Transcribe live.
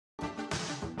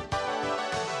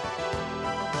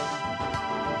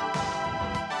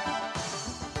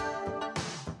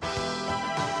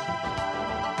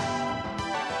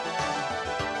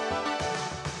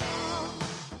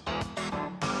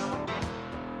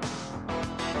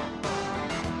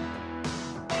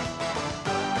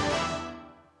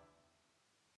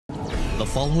The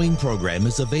following program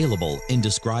is available in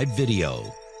described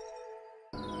video.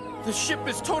 The ship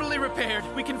is totally repaired.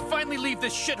 We can finally leave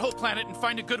this shithole planet and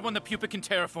find a good one the pupa can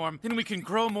terraform. Then we can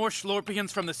grow more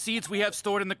schlorpions from the seeds we have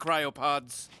stored in the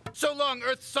cryopods. So long,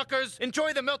 Earth suckers.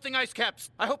 Enjoy the melting ice caps.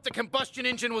 I hope the combustion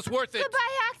engine was worth it. Goodbye,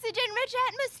 oxygen-rich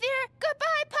atmosphere.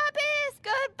 Goodbye, puppies.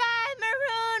 Goodbye,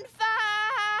 Maroon 5.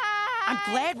 I'm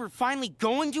glad we're finally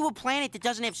going to a planet that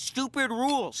doesn't have stupid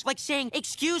rules. Like saying,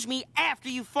 excuse me, after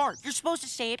you fart. You're supposed to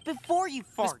say it before you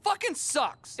fart. This fucking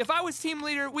sucks. If I was team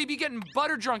leader, we'd be getting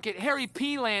butter drunk at Harry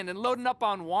P. Land and loading up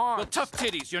on wands. Well, tough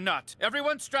titties, you're not.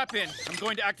 Everyone strap in. I'm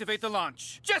going to activate the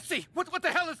launch. Jesse, what the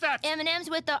hell is that? M&M's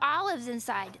with the olives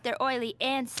inside. They're oily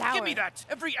and sour. Give me that.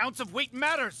 Every ounce of weight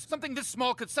matters. Something this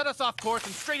small could set us off course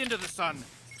and straight into the sun.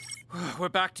 We're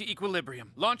back to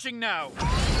equilibrium. Launching now.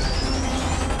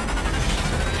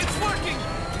 It's working!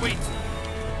 Wait.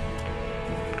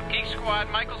 Geek Squad,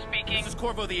 Michael speaking. This is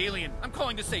Corvo the alien. I'm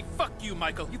calling to say fuck you,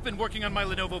 Michael. You've been working on my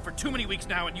Lenovo for too many weeks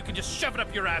now, and you can just shove it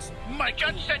up your ass. Michael!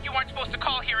 The judge said you weren't supposed to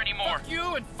call here anymore. Fuck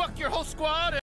you and fuck your whole squad.